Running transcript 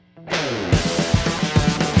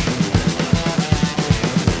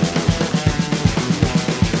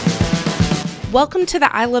Welcome to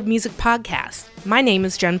the I Love Music podcast. My name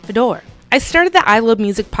is Jen Fedor. I started the I Love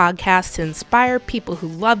Music podcast to inspire people who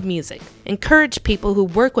love music, encourage people who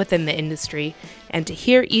work within the industry, and to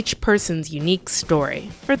hear each person's unique story.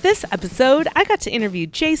 For this episode, I got to interview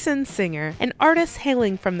Jason Singer, an artist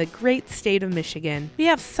hailing from the great state of Michigan. We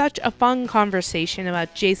have such a fun conversation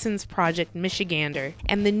about Jason's project Michigander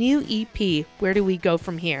and the new EP, Where Do We Go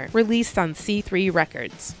From Here, released on C3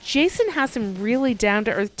 Records. Jason has some really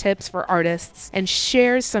down-to-earth tips for artists and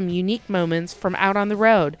shares some unique moments from out on the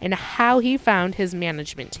road and how he found his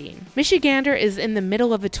management team. Michigander is in the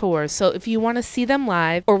middle of a tour, so if you want to see them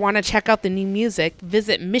live or want to check out the new music,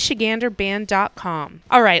 visit michiganderband.com.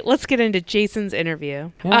 All right, let's get into Jason's interview.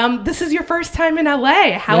 Yeah. This is your first time in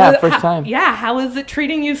LA. First time. Yeah, how is it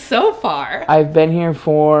treating you so far? I've been here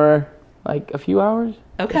for like a few hours.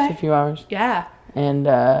 Okay. Just a few hours. Yeah. And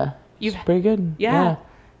it's pretty good. Yeah.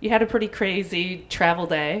 You had a pretty crazy travel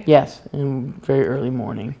day. Yes, and very early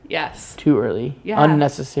morning. Yes. Too early. Yeah.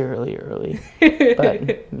 Unnecessarily early.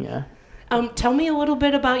 But yeah. Tell me a little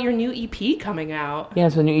bit about your new EP coming out. Yeah,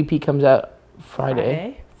 so the new EP comes out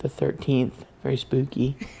Friday. The 13th. Very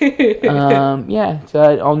spooky.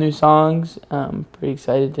 So all new songs. Pretty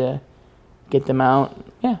excited to get them out.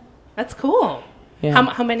 Yeah. That's cool. Yeah.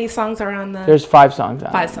 How many songs are on the... There's 5 songs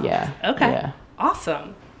on 5 it. songs. Yeah. Okay. Yeah.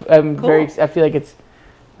 Awesome. I'm Cool. I feel like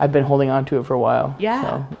I've been holding on to it for a while. Yeah.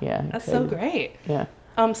 So, yeah. That's so excited. great. Yeah.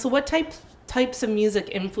 So what types of music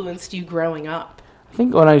influenced you growing up? I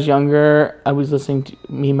think when I was younger, I was listening to,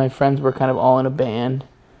 me and my friends were kind of all in a band.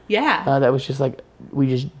 Yeah. That was just like, we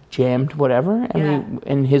just jammed whatever. Yeah.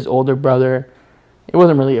 And his older brother, it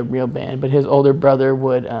wasn't really a real band, but his older brother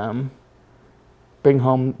would bring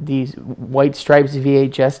home these White Stripes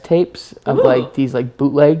VHS tapes of Ooh. like these like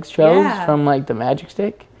bootleg shows Yeah. from like the Magic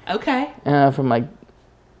Stick. Okay. From like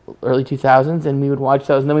early 2000s, and we would watch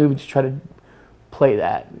those, and then we would just try to play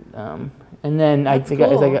that. And then That's I think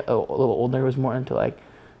cool. as I got a little older, I was more into like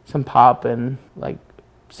some pop and like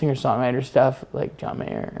singer-songwriter stuff, like John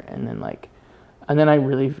Mayer, and then I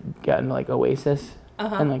really got into like Oasis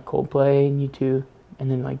and like Coldplay and U2, and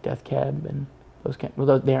then like Death Cab and those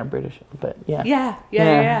they aren't British, but yeah.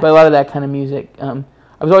 Yeah. But a lot of that kind of music. I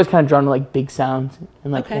was always kind of drawn to like big sounds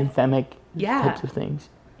and like Okay. anthemic Yeah. types of things.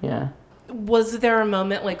 Yeah. Was there a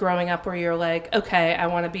moment like growing up where you're like, okay, I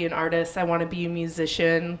want to be an artist, I want to be a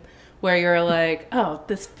musician, where you're like, oh,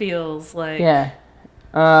 this feels like... Yeah.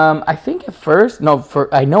 I think at first I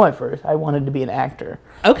wanted to be an actor.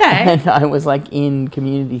 Okay. And I was like in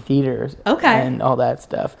community theaters. Okay. And all that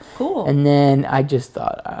stuff. Cool. And then I just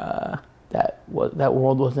thought that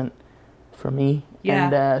world wasn't for me.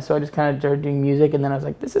 Yeah. And so I just kind of started doing music, and then I was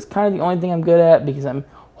like, this is kind of the only thing I'm good at, because I'm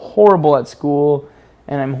horrible at school,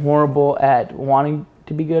 and I'm horrible at wanting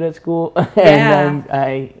to be good at school. And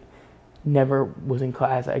I never was in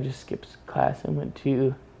class. I just skipped class and went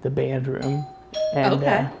to the band room. And,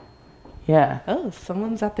 Okay. Yeah. Oh,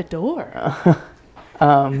 someone's at the door.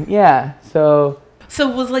 Yeah. So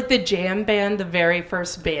was like the jam band the very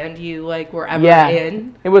first band you like were ever Yeah.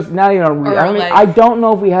 in? It was not even a real. Or I mean, like- I don't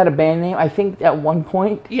know if we had a band name. I think at one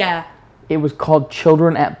point Yeah. it was called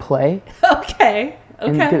Children at Play. Okay.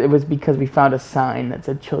 And Okay. it was because we found a sign that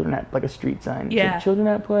said Children at, like a street sign. It Yeah. said Children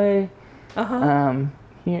at Play. Uh-huh.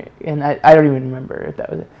 Here, and I don't even remember if that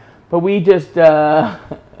was it. But we just,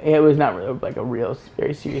 it was not really like a real,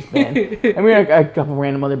 very serious band. And we were like a couple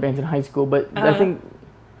random other bands in high school, but I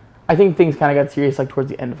think things kind of got serious like towards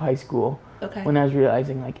the end of high school. Okay. When I was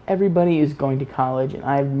realizing like everybody is going to college and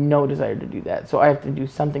I have no desire to do that. So I have to do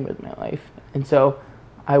something with my life. And so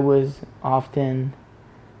I was often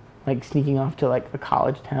like sneaking off to like a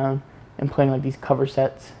college town and playing like these cover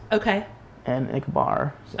sets Okay. and like a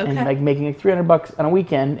bar and Okay. like making like $300 on a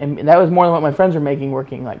weekend, and that was more than what my friends were making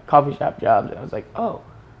working like coffee shop jobs. And I was like, oh,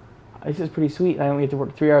 this is pretty sweet. I only have to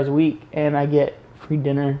work 3 hours a week and I get free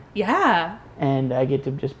dinner Yeah. and I get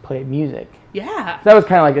to just play music. Yeah. So that was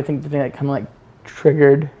kind of like, I think the thing that kind of like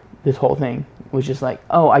triggered this whole thing was just like,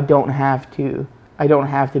 oh, I don't have to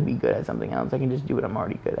be good at something else. I can just do what I'm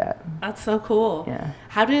already good at. That's so cool. Yeah.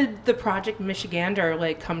 How did the project Michigander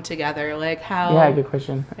like come together? Like how? Yeah, good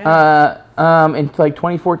question. Yeah. In like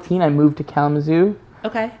 2014, I moved to Kalamazoo.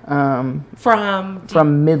 Okay.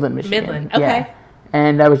 From Midland, Michigan. Midland. Okay. Yeah.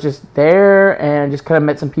 And I was just there, and I just kind of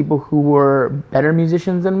met some people who were better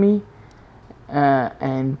musicians than me.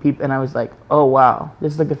 And I was like, oh wow,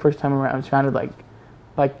 this is like the first time around I'm surrounded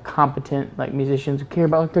like competent like musicians who care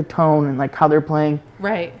about like their tone and like how they're playing.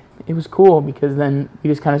 Right. It was cool because then we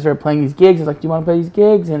just kind of started playing these gigs. I was like, do you want to play these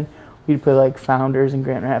gigs? And we'd play like Founders in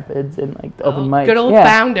Grand Rapids and like the open mic. Good old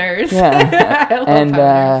Founders. Yeah. I love And,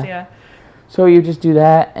 Founders, yeah. So you just do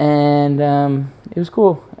that, and it was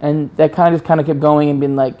cool. And that kind of kept going and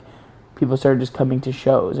being like, people started just coming to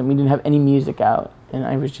shows, and we didn't have any music out, and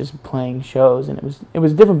I was just playing shows, and it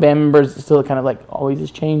was different band members. It still kind of like always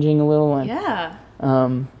is changing a little, and yeah.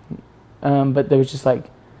 But there was just like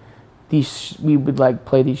we would like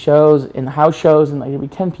play these shows in the house shows, and like there'd be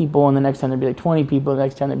 10 people, and the next time there'd be like 20 people, the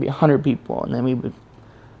next time there'd be 100 people, and then we would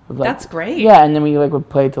like, that's great. Yeah, and then we like would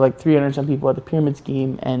play to like 300 some people at the Pyramid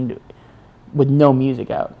Scheme, and with no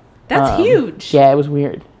music out. That's huge. Yeah, it was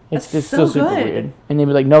weird. It's That's just so still super good. weird. And they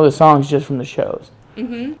would like know the songs just from the shows.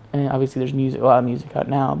 Mm-hmm. And obviously there's a lot of music out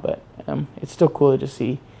now, but it's still cool to just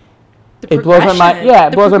see. The it blows my mind. Yeah,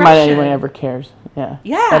 it blows my mind that anyone progression. ever cares. Yeah.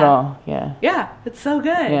 Yeah. At all. Yeah. Yeah, it's so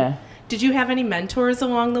good. Yeah. Did you have any mentors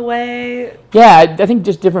along the way? Yeah, I think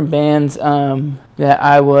just different bands that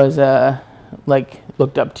I was like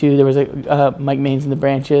looked up to. There was Mike Maines and the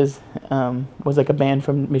Branches was like a band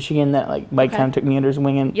from Michigan that like Mike kind of took me under his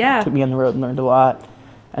wing and took me on the road and learned a lot.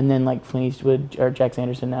 And then like Flynn Eastwood or Jack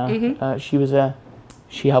Sanderson now,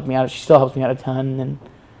 she helped me out. She still helps me out a ton. And then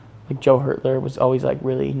like Joe Hertler was always like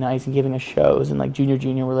really nice and giving us shows, and like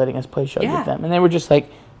Junior were letting us play shows with them, and they were just like,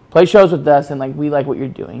 play shows with us, and like we like what you're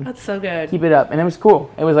doing. That's so good. Keep it up, and it was cool.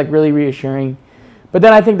 It was like really reassuring. But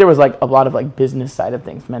then I think there was like a lot of like business side of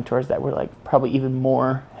things, mentors that were like probably even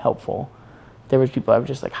more helpful. There was people I was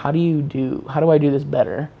just like, how do I do this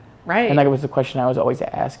better? Right. And like it was the question I was always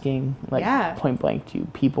asking, like point blank to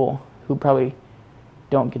people who probably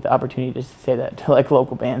don't get the opportunity to say that to like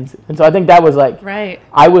local bands. And so I think that was like,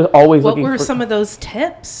 I was always looking for... What were some of those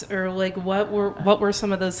tips, or like what were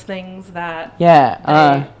some of those things that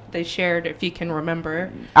they shared, if you can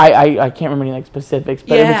remember? I can't remember any like specifics,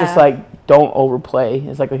 but it was just like, don't overplay.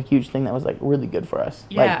 It's like a huge thing that was like really good for us.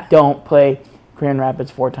 Like don't play Grand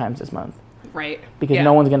Rapids 4 times this month. Right. Because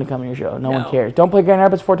no one's going to come to your show. No one cares. Don't play Grand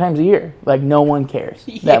Rapids 4 times a year. Like no one cares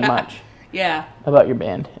that much about your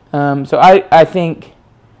band. So I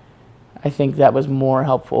think that was more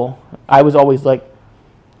helpful. I was always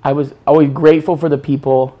grateful for the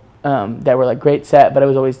people that were like, great set, but I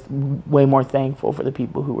was always way more thankful for the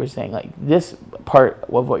people who were saying like, this part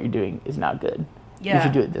of what you're doing is not good. You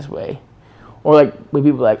should do it this way. Or like when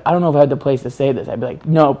people were like, I don't know if I had the place to say this, I'd be like,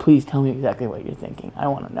 no, please tell me exactly what you're thinking. I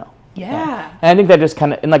want to know. And I think that just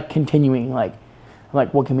kind of, and like continuing like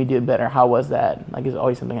what can we do better? How was that? Like is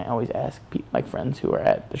always something I always ask like friends who are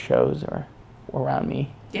at the shows or around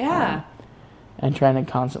me. And trying to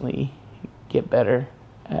constantly get better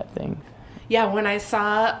at things. Yeah, when I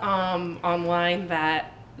saw online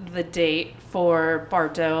that the date for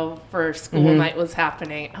Bardo for school night was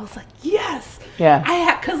happening, I was like, yes!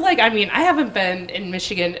 Yeah. Because, like, I mean, I haven't been in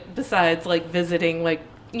Michigan besides, like, visiting, like,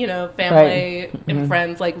 you know, family and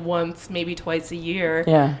friends, like, once, maybe twice a year.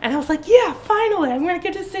 Yeah. And I was like, yeah, finally, I'm going to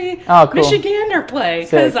get to see Michigander play.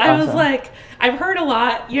 Because I was like, I've heard a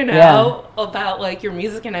lot, you know, about, like, your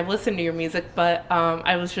music, and I've listened to your music, but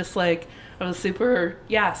I was just, like, I was super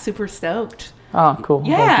stoked. Oh, cool.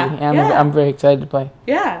 Yeah. Thank you. I'm very excited to play.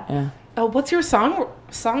 Yeah. Oh, what's your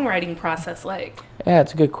songwriting process like? Yeah,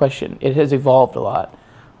 it's a good question. It has evolved a lot.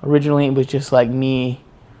 Originally, it was just like me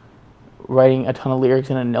writing a ton of lyrics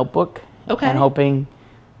in a notebook and hoping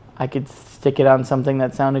I could stick it on something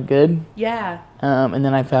that sounded good. Yeah. And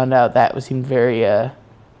then I found out that seemed very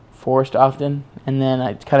forced often. And then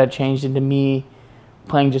I kind of changed into me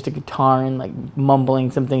playing just a guitar and like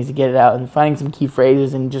mumbling some things to get it out and finding some key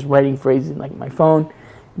phrases and just writing phrases in like my phone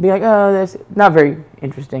and be like, oh, that's not very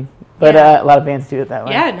interesting. But a lot of bands do it that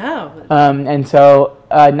way. Yeah, no. And so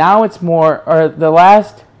now it's more, or the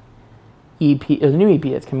last EP, the new EP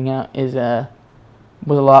that's coming out was a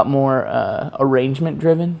lot more arrangement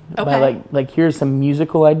driven. By like here's some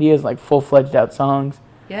musical ideas, like full-fledged out songs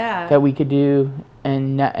that we could do.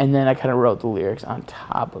 And then I kind of wrote the lyrics on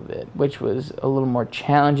top of it, which was a little more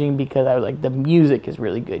challenging because I was like, the music is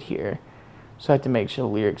really good here. So I have to make sure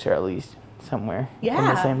the lyrics are at least somewhere in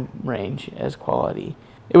the same range as quality.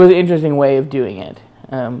 It was an interesting way of doing it.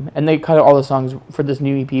 And they kind of all the songs for this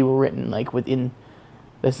new EP were written like within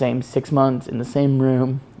the same 6 months in the same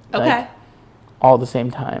room. Like, all at the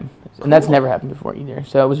same time. Cool. And that's never happened before either.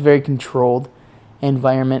 So it was a very controlled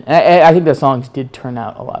environment. And I think the songs did turn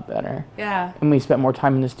out a lot better. Yeah. And we spent more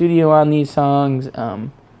time in the studio on these songs.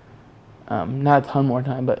 Not a ton more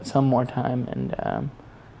time, but some more time.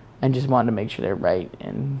 And just wanted to make sure they're right.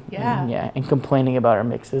 And complaining about our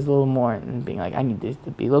mixes a little more and being like, I need this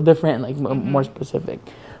to be a little different and like more specific.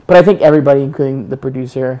 But I think everybody, including the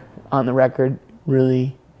producer on the record,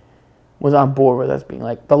 really was on board with us being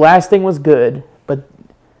like, the last thing was good, but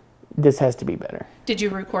this has to be better. Did you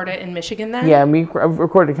record it in Michigan then? Yeah, I've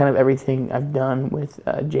recorded kind of everything I've done with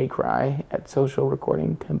Jay Cry at Social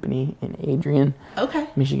Recording Company in Adrian,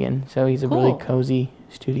 Michigan. So he's a really cozy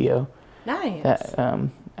studio. Nice. That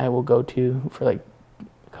I will go to for like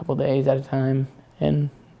a couple days at a time and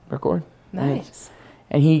record. Nice.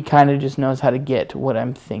 And he kind of just knows how to get what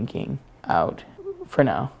I'm thinking out for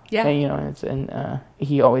now. Yeah. And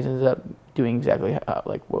he always ends up doing exactly how,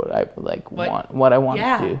 like what I what I want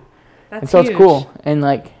to do. That's and so huge. It's cool. And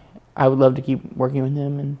like I would love to keep working with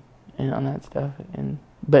him and on that stuff.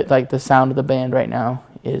 But like the sound of the band right now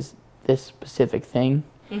is this specific thing.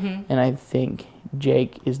 Mm-hmm. And I think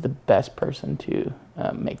Jake is the best person to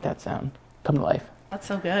make that sound come to life. That's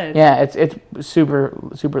so good. Yeah, it's super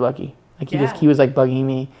super lucky. Like he was like bugging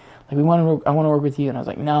me, like I want to work with you, and I was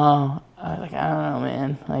like no, I don't know,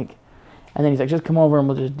 man. Like, and then he's like, just come over and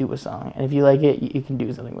we'll just do a song, and if you like it, you can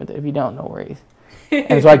do something with it. If you don't, no worries.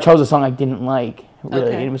 And so I chose a song I didn't like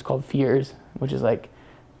really, and it was called Fears, which is like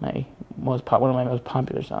one of my most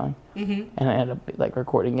popular songs. Mm-hmm. And I ended up like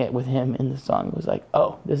recording it with him in the song. It was like,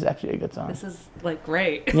 oh, this is actually a good song. This is like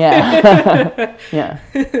great. Yeah. Yeah.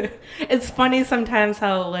 It's funny sometimes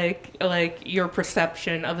how like your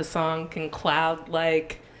perception of a song can cloud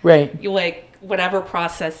like whatever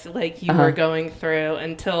process like you were going through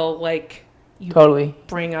until like you totally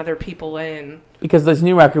bring other people in. Because this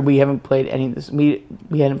new record, we haven't played any of this. We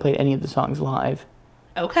hadn't played any of the songs live.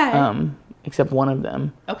 Okay. Except one of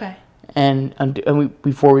them. Okay. And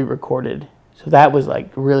before we recorded, so that was like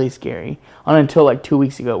really scary. Until like 2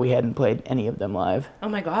 weeks ago, we hadn't played any of them live. Oh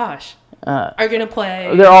my gosh! Are you gonna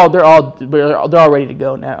play? They're all ready to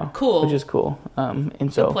go now. Cool. Which is cool.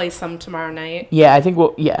 And so you'll play some tomorrow night. Yeah, I think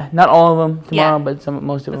not all of them tomorrow, but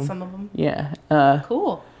most of them. Some of them. Yeah.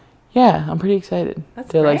 Cool. Yeah, I'm pretty excited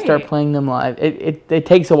to like great. start playing them live. It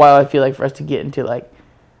takes a while, I feel like, for us to get them to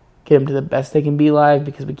the best they can be live,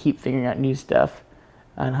 because we keep figuring out new stuff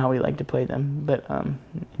on how we like to play them, but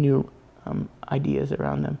new ideas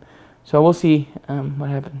around them. So we'll see what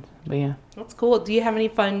happens. But yeah, that's cool. Do you have any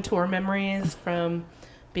fun tour memories from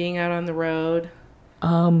being out on the road?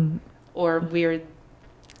 Or weird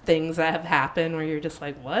things that have happened where you're just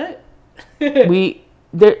like, what?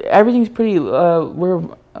 Everything's pretty.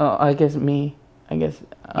 I'm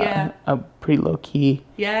pretty low key.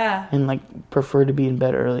 Yeah. And like prefer to be in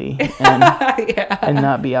bed early and and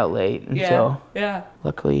not be out late. And so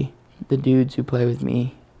luckily the dudes who play with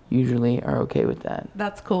me usually are okay with that.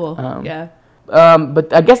 That's cool.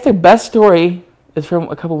 But I guess the best story is from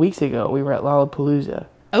a couple weeks ago. We were at Lollapalooza.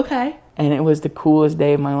 Okay. And it was the coolest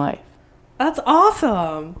day of my life. That's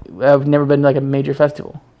awesome. I've never been to like a major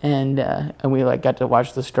festival. And we like got to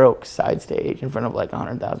watch the Strokes side stage in front of like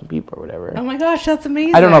 100,000 people or whatever. Oh my gosh, that's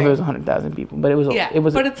amazing! I don't know if it was 100,000 people, but it was.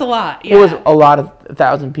 But it's a lot. Yeah. It was a lot of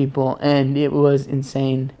 1,000 people, and it was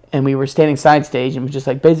insane. And we were standing side stage, and it was just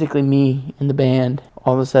like basically me and the band.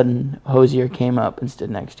 All of a sudden, Hozier came up and stood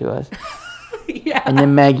next to us. Yeah. And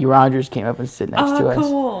then Maggie Rogers came up and stood next to us. Oh,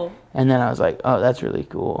 cool. And then I was like, oh, that's really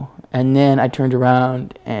cool. And then I turned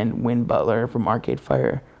around, and Win Butler from Arcade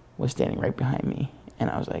Fire was standing right behind me. And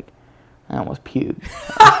I was like, I almost puked.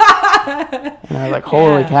 And I was like,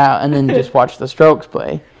 holy cow. And then just watched the Strokes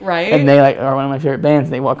play. Right. And they like are one of my favorite bands.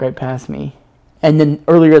 And they walk right past me. And then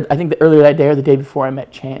earlier that day or the day before, I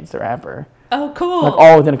met Chance the Rapper. Oh, cool. Like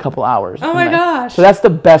all within a couple hours. Oh my gosh. So that's the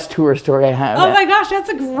best tour story I have. Oh my gosh, that's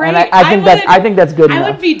a great. And I think that's good enough. I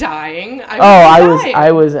would be dying.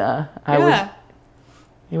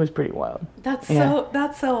 It was pretty wild. That's so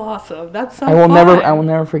awesome. That's so I will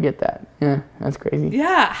never forget that. Yeah, that's crazy.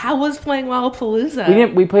 Yeah, how was playing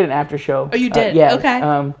Lollapalooza? We played an after show. Oh, you did? Yeah.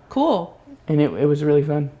 Okay. Cool. And it was really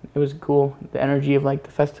fun. It was cool. The energy of like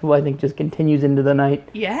the festival, I think, just continues into the night.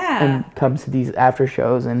 Yeah. And comes to these after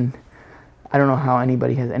shows, and I don't know how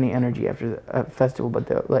anybody has any energy after a festival, but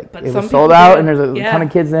it was sold out, and there's a ton of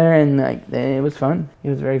kids there, and like it was fun. It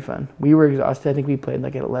was very fun. We were exhausted. I think we played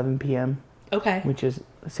like at 11 p.m. Okay. Which is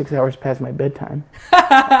 6 hours past my bedtime.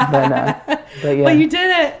 but yeah. But you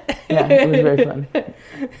did it. Yeah, it was very fun.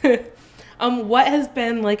 What has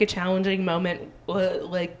been like a challenging moment,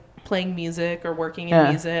 like playing music or working in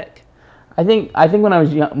music? I think when I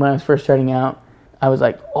was first starting out, I was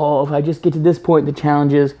like, oh, if I just get to this point, the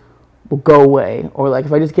challenges will go away. Or like,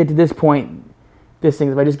 if I just get to this point, if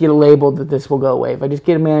I just get a label, that this will go away. If I just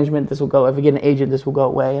get a management, this will go. If I get an agent, this will go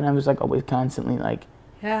away. And I was like always constantly like,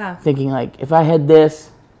 thinking like, if I had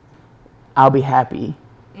this, I'll be happy.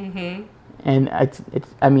 Mm-hmm. And I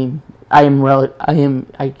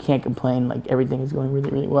can't complain. Like everything is going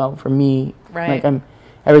really, really well for me. Right. Like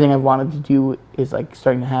everything I've wanted to do is like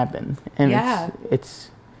starting to happen. And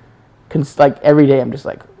it's like every day I'm just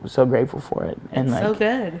like so grateful for it, and It's like so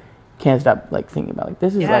good. can't stop like thinking about like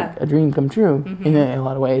this is Yeah. like a dream come true in a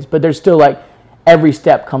lot of ways. But there's still like every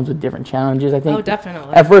step comes with different challenges. I think. Oh,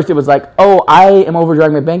 definitely. At first it was like, oh, I am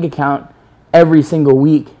overdrawing my bank account every single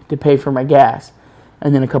week to pay for my gas,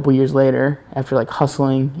 and then a couple years later, after like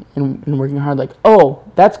hustling and working hard, like, oh,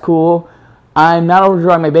 that's cool. I'm not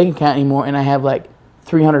overdrawing my bank account anymore, and I have like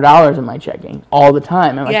 $300 in my checking all the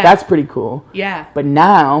time. I'm like, Yeah. that's pretty cool. Yeah. But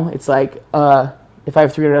now it's like, if I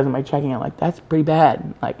have $300 in my checking, I'm like, that's pretty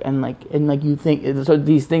bad. And you think so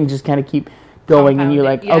these things just kind of keep going, and you're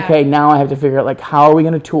like, Compounding, yeah. okay, now I have to figure out like how are we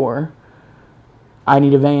going to tour? I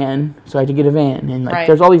need a van, so I have to get a van, and like Right.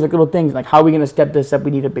 there's all these like little things like how are we going to step this up?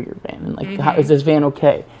 We need a bigger van, and like how is this van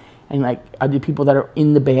okay? And like are the people that are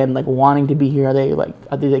in the band like wanting to be here?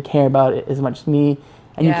 Are they care about it as much as me?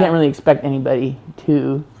 And you Yeah. can't really expect anybody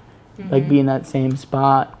to like be in that same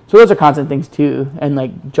spot. So those are constant things too, and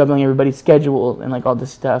like juggling everybody's schedule and like all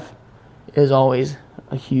this stuff is always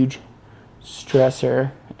a huge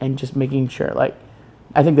stressor. And just making sure, like,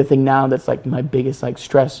 I think the thing now that's like my biggest like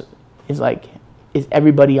stress is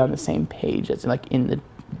everybody on the same page that's like in the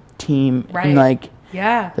team Right. and like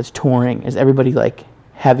Yeah. that's touring. Is everybody like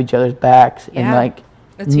have each other's backs and Yeah. like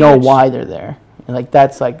That's know huge. why they're there, and like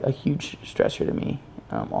that's like a huge stressor to me.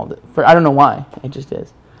 I don't know why, it just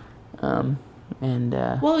is.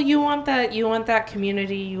 Well, you want that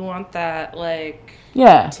community, you want that like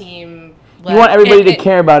Yeah. team. You want everybody to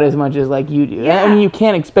care about it as much as like you do. Yeah. I mean, you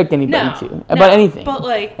can't expect anybody No, to about anything. But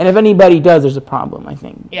like, And if anybody does, there's a problem, I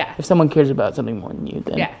think. Yeah. If someone cares about something more than you,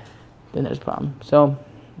 then yeah, there's a problem. So,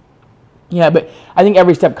 yeah, but I think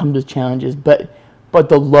every step comes with challenges. But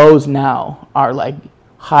the lows now are like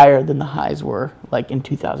higher than the highs were like in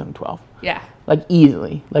 2012. yeah, Like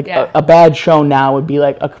easily. Like Yeah. a bad show now would be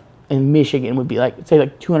like in Michigan would be like say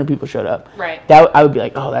like 200 people showed up. right, That I would be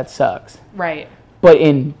like, oh, that sucks. right. But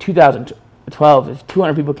in 2012, if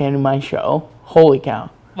 200 people came to my show, holy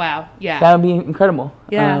cow. Wow, yeah, That would be incredible.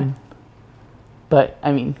 Yeah. But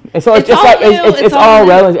I mean, It's all new, it's all all new.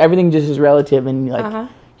 relative. Everything just is relative, and like Uh-huh.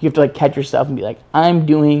 you have to like catch yourself and be like, I'm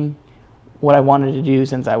doing what I wanted to do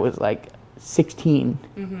since I was like 16,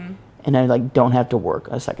 and I like don't have to work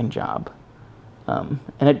a second job. And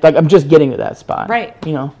I'm just getting to that spot, Right.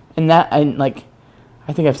 You know, and like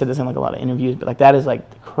I think I've said this in like a lot of interviews, but like that is like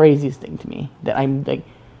the craziest thing to me that I'm like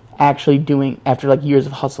actually doing after like years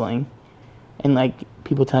of hustling, and like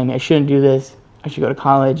people telling me I shouldn't do this, I should go to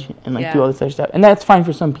college and like Yeah. do all this other stuff, and that's fine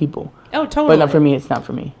for some people, Oh, totally. but not for me. It's not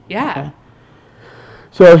for me. Yeah. Okay.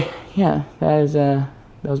 So yeah, there's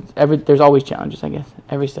always challenges, I guess,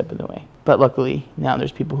 every step of the way. But luckily now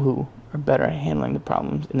there's people who are better at handling the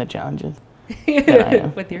problems and the challenges than I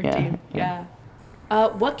am. With your Yeah, team. yeah. Yeah.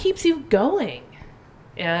 What keeps you going?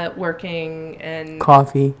 Working and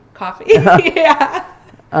Coffee. coffee. Yeah.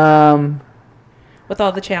 With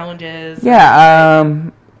all the challenges. Yeah.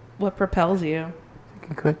 What propels you?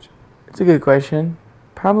 Good question. It's a good question.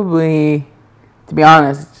 Probably, to be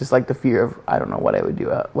honest, it's just like the fear of I don't know what I would do,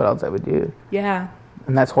 what else I would do, Yeah.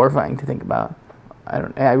 and that's horrifying to think about.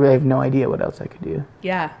 I really have no idea what else I could do.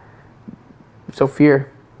 Yeah. So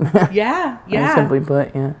fear. Yeah. Yeah. Simply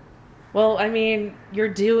put, yeah. Well, I mean, you're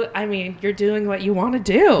doing what you want to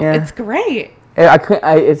do. Yeah. It's great.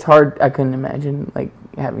 It's hard. I couldn't imagine like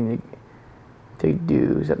having to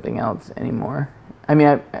do something else anymore. I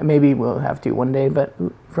mean, maybe we'll have to one day, but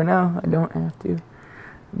for now, I don't have to.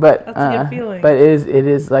 But That's a good feeling. But it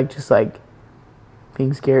is like just like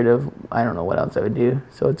being scared of I don't know what else I would do,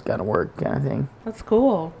 so it's gotta work kind of thing. That's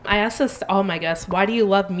cool. I asked this to all my guests. Why do you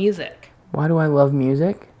love music? Why do I love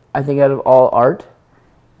music? I think out of all art,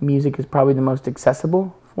 music is probably the most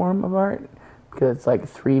accessible form of art because it's like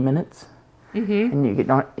 3 minutes, and you get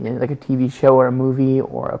like a TV show or a movie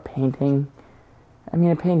or a painting. I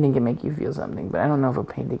mean, a painting can make you feel something, but I don't know if a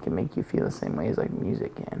painting can make you feel the same way as like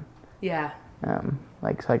music can. Yeah.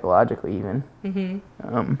 Like psychologically even.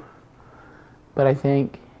 But I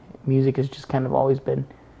think music has just kind of always been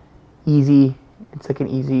easy. It's like an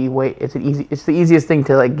easy way. It's the easiest thing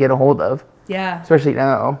to like get a hold of, Yeah. especially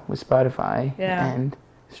now with Spotify Yeah. and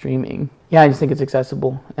streaming. Yeah, I just think it's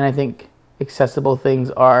accessible, and I think accessible things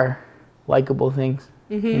are likable things.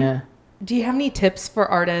 Yeah. Do you have any tips for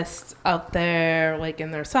artists out there, like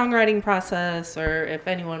in their songwriting process, or if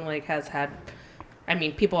anyone like has had? I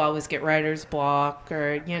mean, people always get writer's block,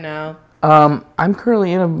 or you know. I'm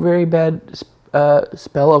currently in a very bad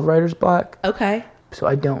spell of writer's block, Okay. so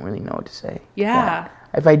I don't really know what to say. Yeah.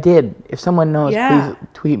 If someone knows, Yeah. please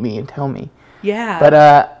tweet me and tell me. Yeah. But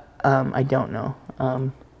I don't know.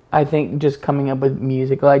 I think just coming up with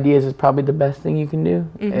musical ideas is probably the best thing you can do.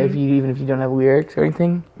 Even if you don't have lyrics or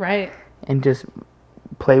anything. Right. and just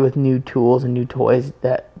play with new tools and new toys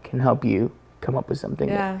that can help you come up with something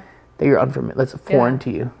that you're unfamiliar, that's foreign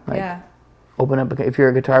to you. Like, open up, if you're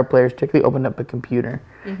a guitar player, strictly open up a computer.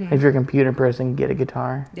 Mm-hmm. If you're a computer person, get a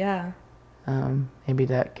guitar. Yeah. Maybe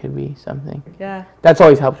that could be something. Yeah. That's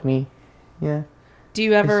always helped me. Yeah. Do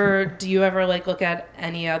you ever like look at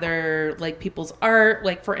any other like people's art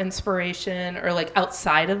like for inspiration or like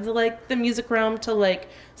outside of the music realm to like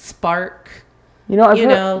spark?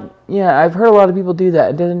 I've heard a lot of people do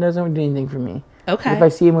that. It doesn't do anything for me. Okay. If I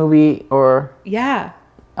see a movie or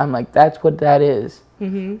I'm like, that's what that is.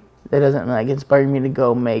 Mm-hmm. That doesn't like inspire me to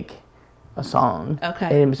go make a song. Okay.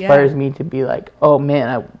 It inspires me to be like, oh man,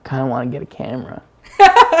 I kind of want to get a camera.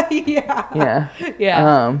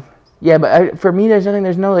 Yeah. But for me,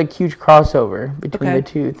 there's no like huge crossover between the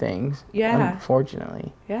two things. Yeah.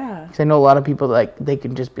 Unfortunately. Yeah. Because I know a lot of people like they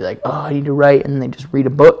can just be like, oh, I need to write, and then they just read a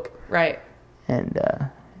book. Right. And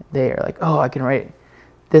they are like, oh, I can write.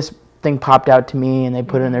 This thing popped out to me, and they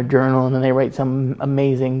put it in their journal, and then they write some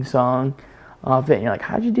amazing song off it, and you're like,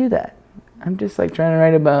 how'd you do that? I'm just like trying to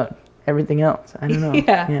write about everything else. I don't know.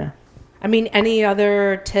 Yeah. I mean, any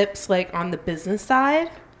other tips like on the business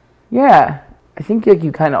side? Yeah. I think like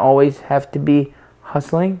you kind of always have to be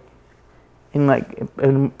hustling in like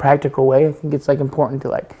a practical way. I think it's like important to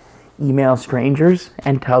like email strangers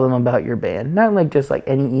and tell them about your band. Not like just like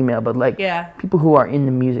any email, but like people who are in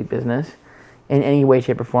the music business in any way,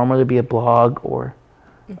 shape, or form, whether it be a blog or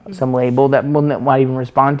some label that won't even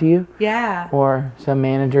respond to you. Yeah. Or some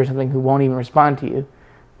manager or something who won't even respond to you.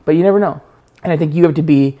 But you never know. And I think you have to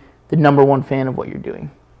be the number one fan of what you're doing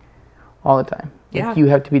all the time. Like, you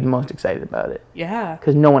have to be the most excited about it. Yeah.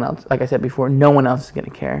 Because no one else, like I said before, no one else is going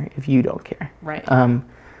to care if you don't care. Right. I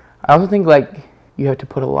also think like you have to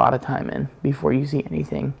put a lot of time in before you see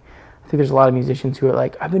anything. I think there's a lot of musicians who are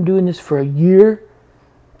like, I've been doing this for a year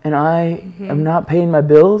and I am not paying my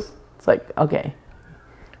bills. It's like, okay.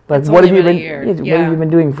 But what have you been what have you been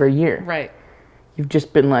doing for a year? Right. You've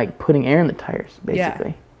just been like putting air in the tires,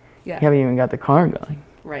 basically. Yeah. You haven't even got the car going.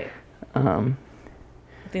 Right. I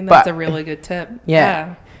think that's a really good tip.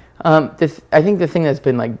 Yeah. I think the thing that's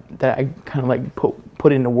been like that I kind of like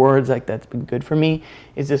put into words like that's been good for me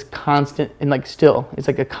is this constant and like still it's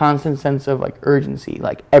like a constant sense of like urgency,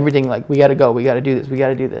 like everything like we got to go, we got to do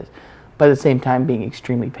this, but at the same time being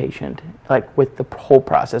extremely patient like with the whole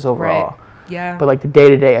process overall. Right. Yeah. But like the day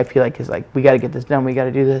to day, I feel like is like we got to get this done, we got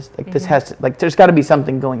to do this. Like this has to like there's got to be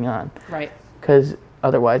something going on. Right. Because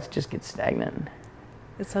otherwise it just gets stagnant.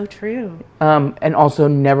 It's so true. And also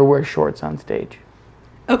never wear shorts on stage.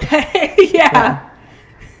 Okay. Yeah.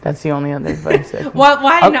 That's the only other advice.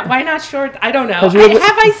 Why not shorts? I don't know. Have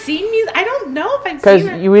I seen music? I don't know if I've seen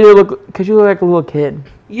it. Because you look like a little kid.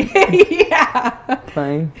 Yeah.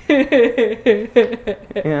 Playing.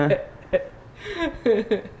 Yeah.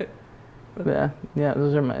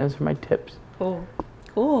 Those are my tips. Cool.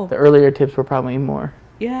 The earlier tips were probably more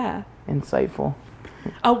insightful.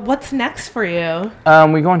 What's next for you?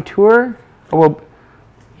 We go on tour. So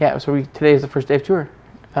today is the first day of tour,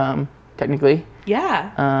 technically.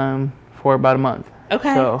 Yeah. For about a month.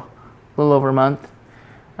 Okay. So a little over a month.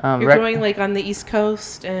 You're going like on the East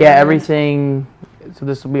Coast. Everything. So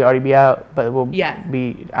this will already be out, but it will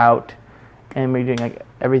be out, and we're doing like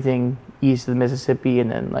everything east of the Mississippi, and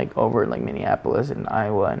then like over in like Minneapolis and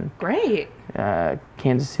Iowa and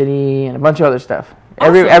Kansas City and a bunch of other stuff.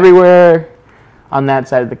 Awesome. Everywhere on that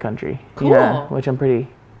side of the country. Cool. Yeah, which I'm pretty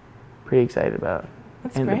excited about.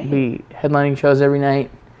 That's and great. We'll be headlining shows every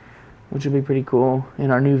night, which will be pretty cool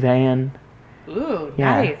in our new van. Ooh,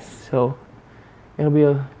 nice. So it'll be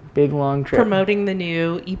a big, long trip. Promoting the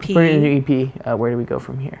new EP. Promoting the new EP. Where do we go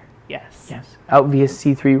from here? Yes. Out via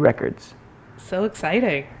C3 Records. So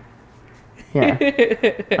exciting. Yeah.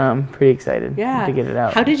 I'm pretty excited to get it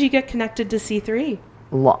out. How did you get connected to C3?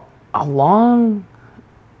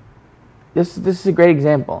 This is a great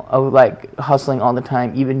example of like hustling all the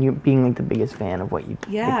time, even you being like the biggest fan of what you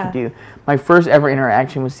do. My first ever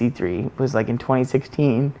interaction with C3 was like in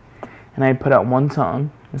 2016, and I had put out one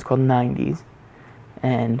song. It was called 90s,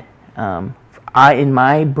 and in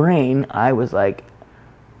my brain I was like,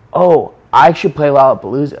 oh, I should play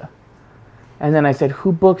Lollapalooza. And then I said,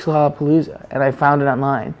 who books Lollapalooza? And I found it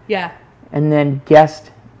online. Yeah. And then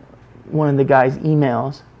guessed one of the guy's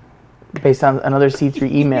emails based on another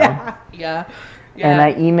C3 email. Yeah. And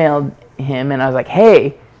I emailed him and I was like,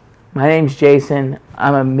 hey, my name's Jason.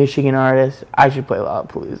 I'm a Michigan artist. I should play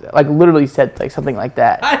Lollapalooza. Like literally said like something like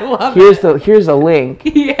that. I love Here's a link.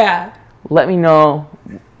 Yeah. Let me know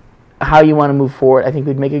how you want to move forward. I think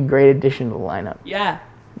we'd make a great addition to the lineup. Yeah.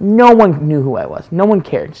 no one knew who I was. No one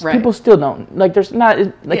cared. Right. People still don't. Like, there's not,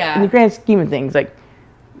 like, in the grand scheme of things, like,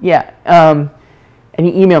 yeah. And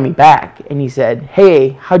he emailed me back, and he said, hey,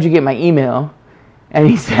 how'd you get my email? And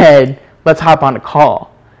he said, let's hop on a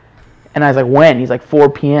call. And I was like, when? He's like, 4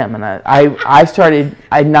 p.m. And I started,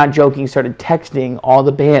 I'm not joking, started texting all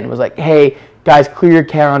the band. It was like, hey, guys, clear your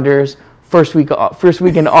calendars. First week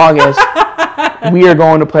in August, we are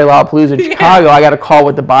going to play Lollapalooza in Chicago. I got a call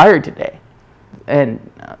with the buyer today. And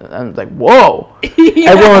I was like, whoa.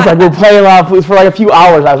 Everyone was like, we're playing Lollapalooza for like a few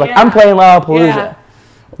hours. I was like, I'm playing Lollapalooza. Yeah.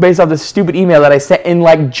 Based off this stupid email that I sent in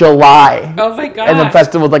like July. Oh my god! And the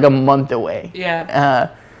festival's like a month away. Yeah.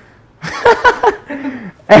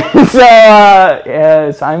 And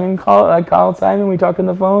so Simon I called Simon. We talked on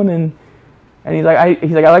the phone, and he's like,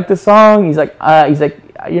 I like the song. He's like,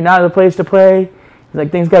 you're not at a place to play. He's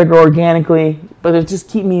like, things got to grow organically, but just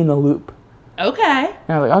keep me in the loop. Okay.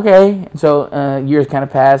 And I was like, okay. And so years kind of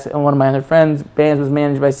passed, and one of my other friends' bands was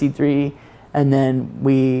managed by C3. And then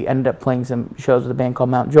we ended up playing some shows with a band called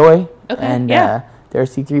Mount Joy. Okay, and they're a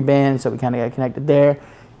C3 band, so we kind of got connected there.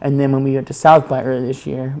 And then when we went to South by earlier this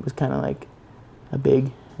year, it was kind of like a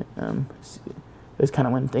big, it was kind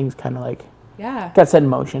of when things kind of like got set in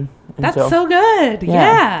motion. And that's so good.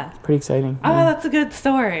 Yeah. It's pretty exciting. Oh, that's a good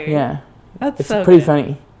story. Yeah. It's so pretty good.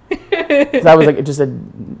 Funny. Because I was like just a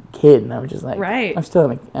kid, and I was just like, right. I'm still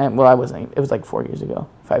like, well, I wasn't. It was like 5 years ago,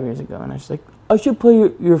 and I was just like, I should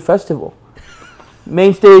play your festival.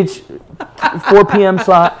 Main stage, 4 p.m.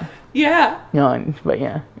 slot. Yeah. No, but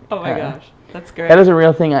yeah. Oh my gosh, that's great. That is a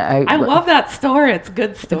real thing. I love that story. It's a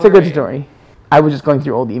good story. It's a good story. I was just going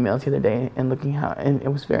through old emails the other day and looking and it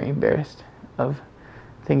was very embarrassed of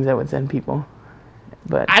things I would send people.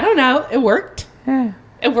 But I don't know. It worked. Yeah.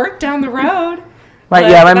 It worked down the road. My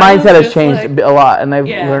mindset has changed a lot, and I've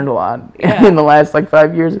learned a lot in the last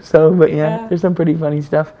 5 years or so. But there's some pretty funny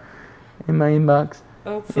stuff in my inbox.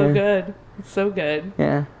 Oh, it's so good. It's so good.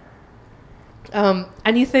 Yeah.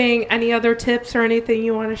 Any other tips or anything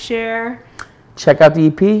you want to share? Check out the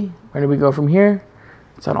EP. Where do we go from here?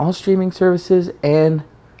 It's on all streaming services, and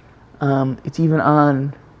it's even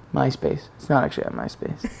on MySpace. It's not actually on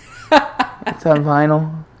MySpace. It's on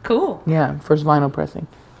vinyl. Cool. Yeah, first vinyl pressing.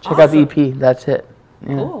 Check out the EP. That's it.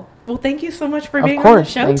 Yeah. Cool. Well, thank you so much for being on the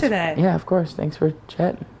show today. Yeah, of course. Thanks for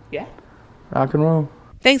chatting. Yeah. Rock and roll.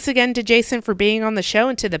 Thanks again to Jason for being on the show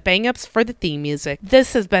and to the Bang Ups for the theme music.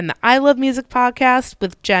 This has been the I Love Music podcast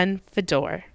with Jen Fedor.